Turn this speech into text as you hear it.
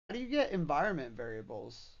do you get environment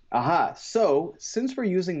variables? Aha. So since we're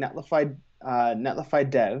using Netlify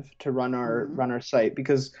Dev to Hmm. run our site,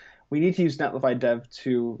 because we need to use Netlify Dev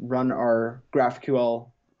to run our GraphQL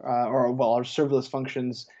or well our serverless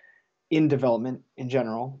functions in development in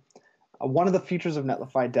general. One of the features of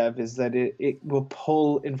Netlify Dev is that it will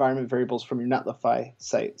pull environment variables from your Netlify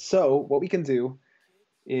site. So what we can do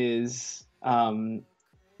is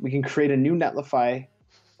we can create a new Netlify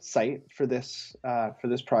site for this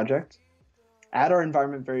project, add our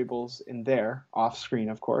environment variables in there, off screen,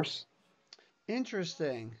 of course,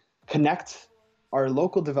 Interesting. connect our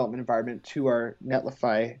local development environment to our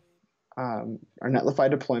Netlify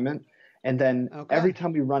deployment, and then Okay. every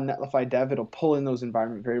time we run Netlify Dev, it'll pull in those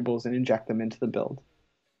environment variables and inject them into the build.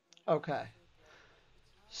 Okay.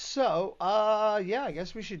 So, yeah, I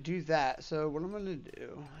guess we should do that. So what I'm gonna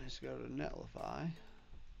do is go to Netlify.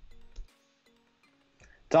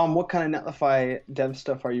 Dom, what kind of Netlify Dev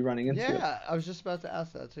stuff are you running into it? Yeah, I was just about to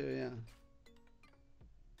ask that too. Yeah.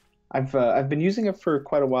 I've been using it for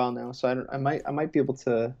quite a while now, so I might be able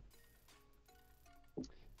to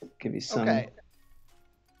give you some. Okay.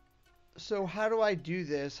 So how do I do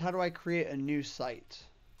this? How do I create a new site?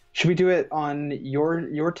 Should we do it on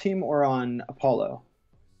your team or on Apollo?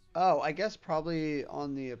 Oh, I guess probably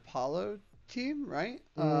on the Apollo team, right?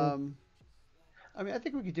 Mm, I mean, I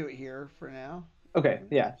think we could do it here for now. okay,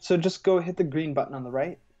 yeah. So just go hit the green button on the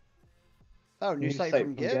right. Oh, new New site site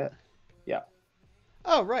from from Git? Git. Yeah,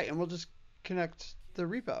 Oh, right, and we'll just connect the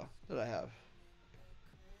repo that I have.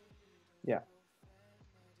 yeah.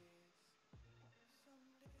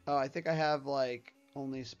 Oh, I think I have like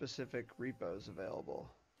only specific repos available.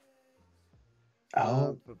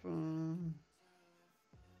 Oh, Ba-boom.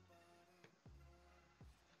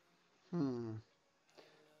 Hmm.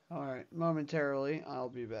 All right, momentarily, I'll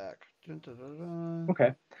be back. Dun, dun, dun, dun.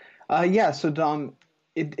 okay. Yeah. So Dom,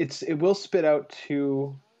 it will spit out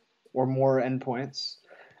two or more endpoints.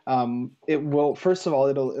 It will first of all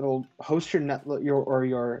it'll host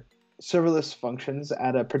your serverless functions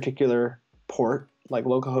at a particular port, like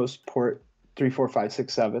localhost port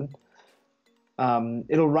 34567.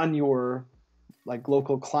 It'll run your like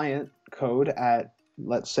local client code at,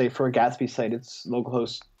 let's say for a Gatsby site, it's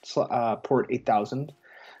localhost port 8000.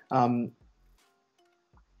 Um,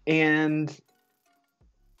 and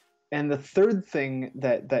and the third thing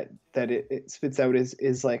that it spits out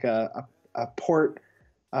is like a port,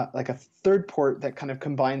 like a third port that kind of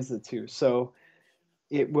combines the two. So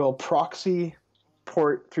it will proxy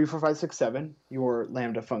port 34567, your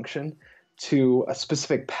Lambda function, to a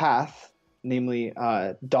specific path, namely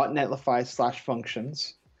 .netlify slash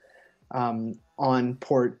functions, on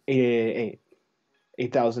port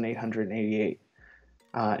 8888.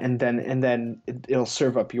 And then it'll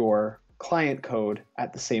serve up your client code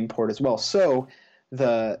at the same port as well. So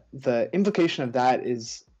the implication of that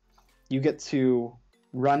is you get to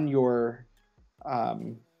run your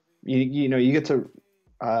you get to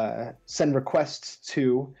send requests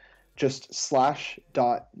to just slash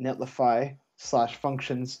dot netlify slash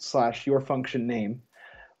functions slash your function name,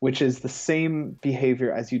 which is the same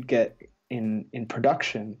behavior as you'd get in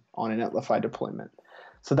production on a Netlify deployment.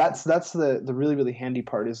 So that's the really really handy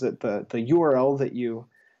part, is that the URL that you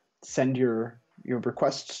send your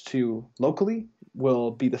requests to locally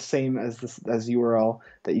will be the same as as URL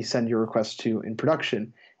that you send your request to in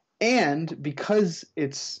production. And because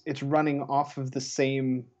it's running off of the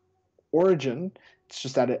same origin, it's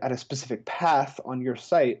just at a specific path on your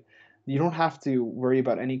site, you don't have to worry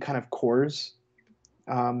about any kind of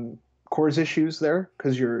um, CORS issues there,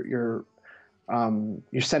 because you're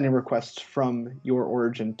sending requests from your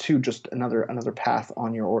origin to just another path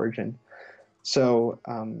on your origin. So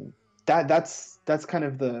that's kind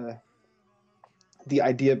of the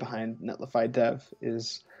idea behind Netlify Dev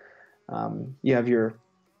is, you have your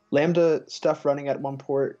Lambda stuff running at one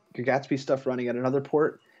port, your Gatsby stuff running at another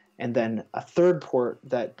port, and then a third port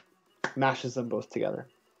that mashes them both together.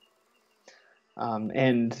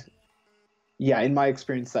 And yeah, in my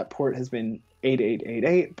experience, that port has been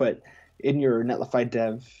 8888, but in your Netlify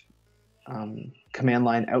Dev command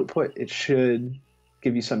line output, it should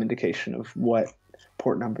give you some indication of what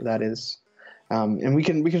port number that is. And we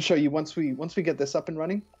can show you once we get this up and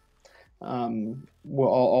running.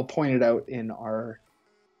 I'll point it out in our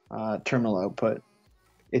terminal output.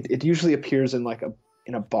 It usually appears in like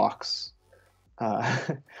a box. Uh,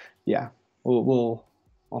 yeah, we'll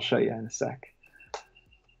I'll show you in a sec.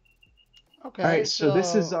 All Okay, right, so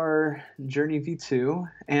this is so our Journey V2.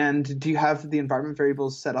 And do you have the environment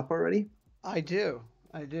variables set up already? I do.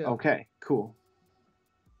 I do. Okay, cool.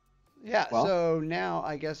 Yeah, Well, so now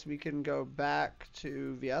I guess we can go back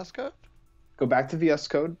to VS Code. go back to VS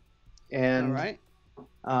Code, All and right.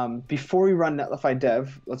 before we run Netlify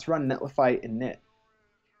dev, let's run Netlify init.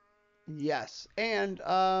 Yes. And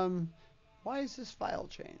why is this file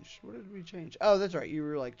changed? What did we change? Oh, that's right. You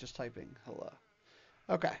were like just typing hello.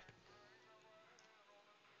 Okay.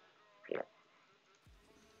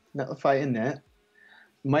 Netlify init.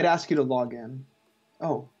 Might ask you to log in.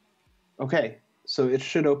 Oh, okay. So it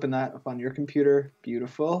should open that up on your computer.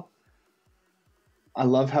 Beautiful. I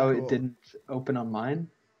love how it Cool. didn't open on mine.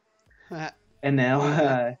 And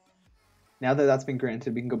now, now that that's been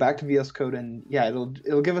granted, we can go back to VS Code, and yeah,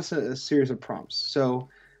 it'll give us a series of prompts. So,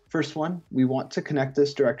 first one, we want to connect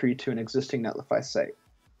this directory to an existing Netlify site,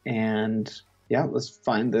 and yeah, let's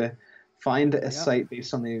find a Yep. site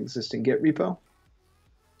based on the existing Git repo,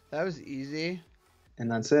 That was easy. and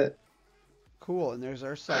that's it. Cool. And there's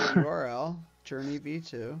our site URL, Journey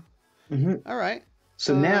V2. Mm-hmm. All right.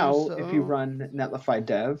 So now, if you run Netlify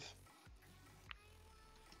dev,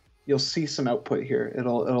 you'll see some output here.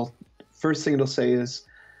 It'll first thing it'll say is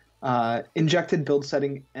injected build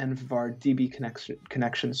setting and var db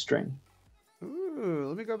connection string. Ooh,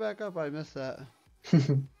 let me go back up. I missed that.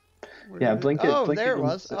 Yeah, blink it. Oh, blink there it it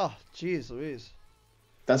was. Oh, geez, Louise.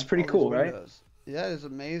 That's pretty All these cool, right? windows. Yeah, that is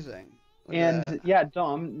amazing. Look at And that. yeah,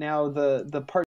 Dom, now the part